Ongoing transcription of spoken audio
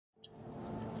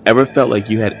Ever felt like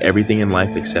you had everything in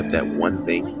life except that one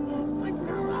thing?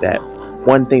 That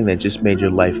one thing that just made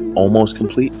your life almost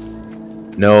complete?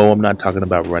 No, I'm not talking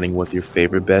about running with your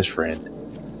favorite best friend.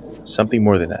 Something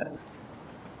more than that.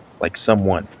 Like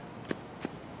someone.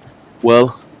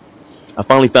 Well, I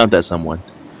finally found that someone.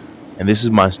 And this is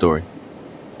my story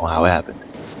on how it happened.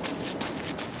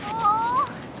 Aww,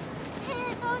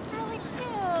 hey, that was really cute.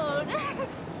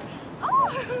 Oh.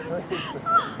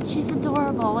 She's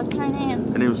adorable. What's her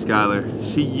name? Her name's Skylarr.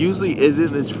 She usually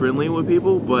isn't as friendly with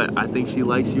people, but I think she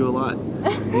likes you a lot.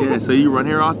 Yeah, so you run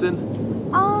here often?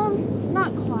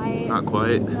 Not quite. Not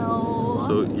quite? No.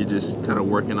 So you're just kind of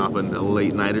working off a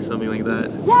late night or something like that?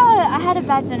 Yeah, I had a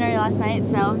bad dinner last night,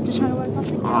 so I'm just trying to work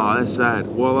something out. Oh, that's sad.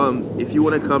 Well, if you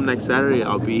want to come next Saturday,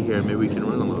 I'll be here. Maybe we can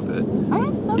run a little bit.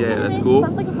 Alright, sounds Yeah, good. that's cool.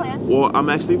 Sounds like a plan. Well, I'm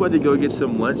actually about to go get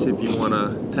some lunch if you want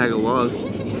to tag along.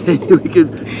 We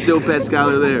could still pet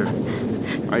Skylarr there.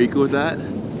 Are you cool with that?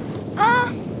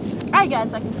 I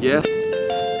guess I can. Yeah?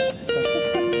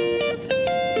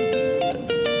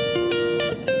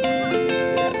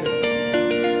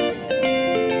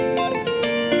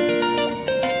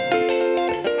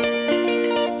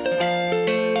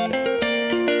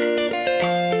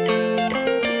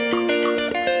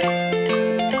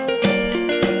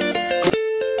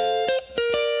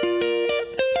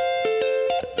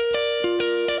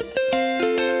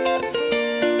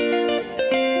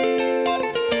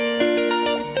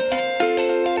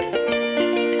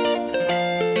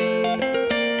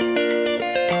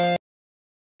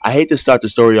 I hate to start the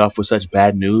story off with such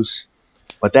bad news,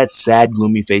 but that sad,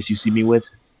 gloomy face you see me with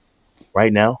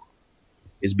right now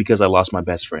is because I lost my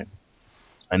best friend.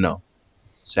 I know.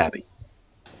 Sabby.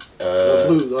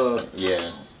 Blue,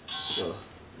 Yeah. Dang.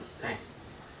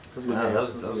 That's Wow, good. that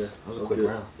was a quick good.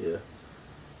 round. Yeah.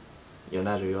 Yo,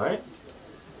 Najee, you alright?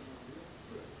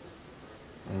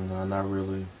 No, not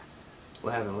really.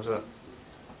 What happened? What's up?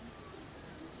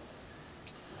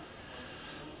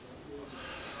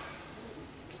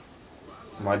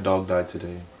 My dog died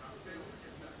today.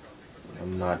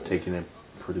 I'm not taking it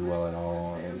pretty well at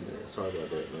all. And Sorry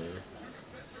about that, man.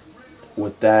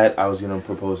 with that, I was gonna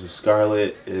propose to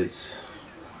Scarlett. We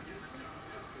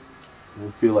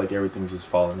feel like everything's just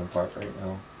falling apart right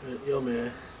now. Yo,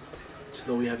 man. Just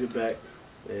know we have your back,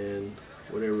 and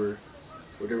whatever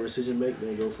decision you make,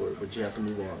 man, go for it. But you have to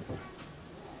move on.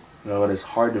 You know, it's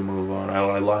hard to move on. I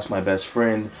lost my best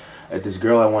friend. This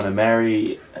girl I want to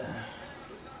marry.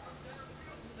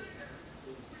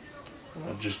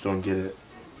 I just don't get it.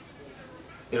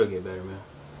 It'll get better, man.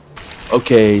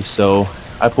 Okay, so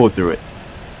I pulled through it.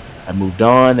 I moved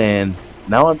on, and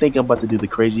now I'm thinking I'm about to do the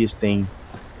craziest thing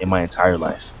in my entire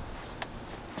life.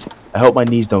 I hope my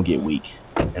knees don't get weak.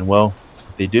 And well,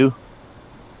 if they do,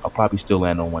 I'll probably still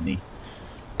land on one knee.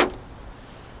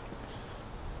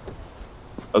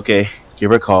 Okay,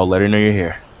 give her a call, let her know you're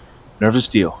here. Nerves of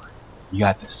steel. You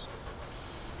got this.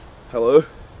 Hello?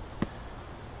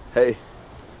 Hey.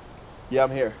 Yeah,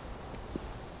 I'm here.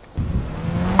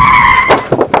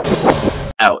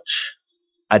 Ouch.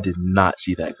 I did not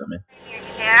see that coming. You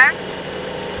there?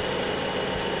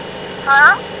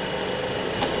 Hello?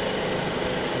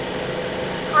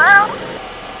 Hello?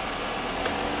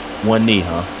 One knee,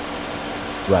 huh?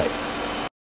 Right.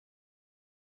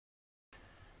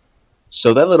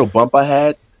 So that little bump I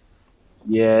had,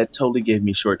 yeah, it totally gave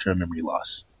me short-term memory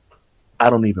loss. I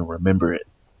don't even remember it.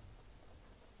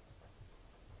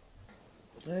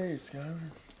 Hey,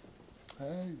 Skylarr.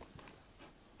 Hey.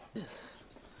 Yes.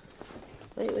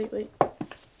 Wait. Are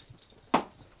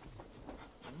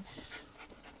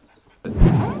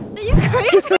you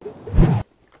crazy?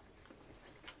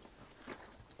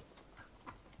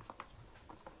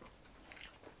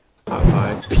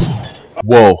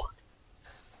 Whoa.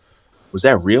 Was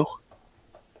that real?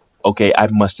 Okay, I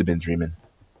must have been dreaming.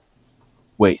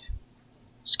 Wait.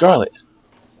 Scarlett.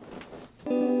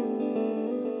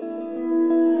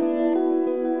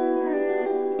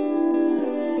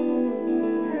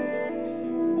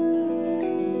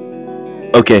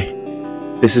 Okay,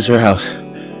 this is her house.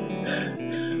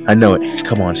 I know it.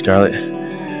 Come on, Scarlett.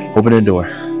 Open the door.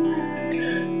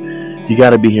 You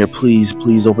gotta be here. Please,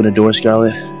 please open the door,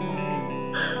 Scarlett.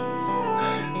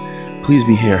 Please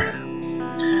be here.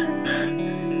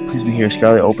 Please be here,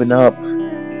 Scarlett. Open up.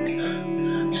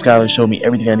 Skylarr showed me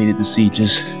everything I needed to see.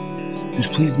 Just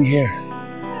please be here.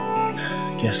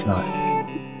 Guess not.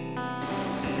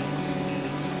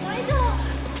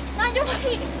 Nigel,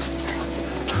 wait.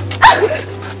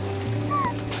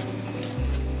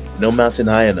 No mountain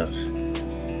high enough.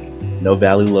 No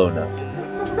valley low enough.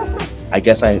 I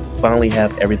guess I finally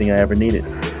have everything I ever needed.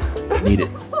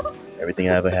 Everything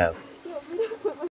I ever have.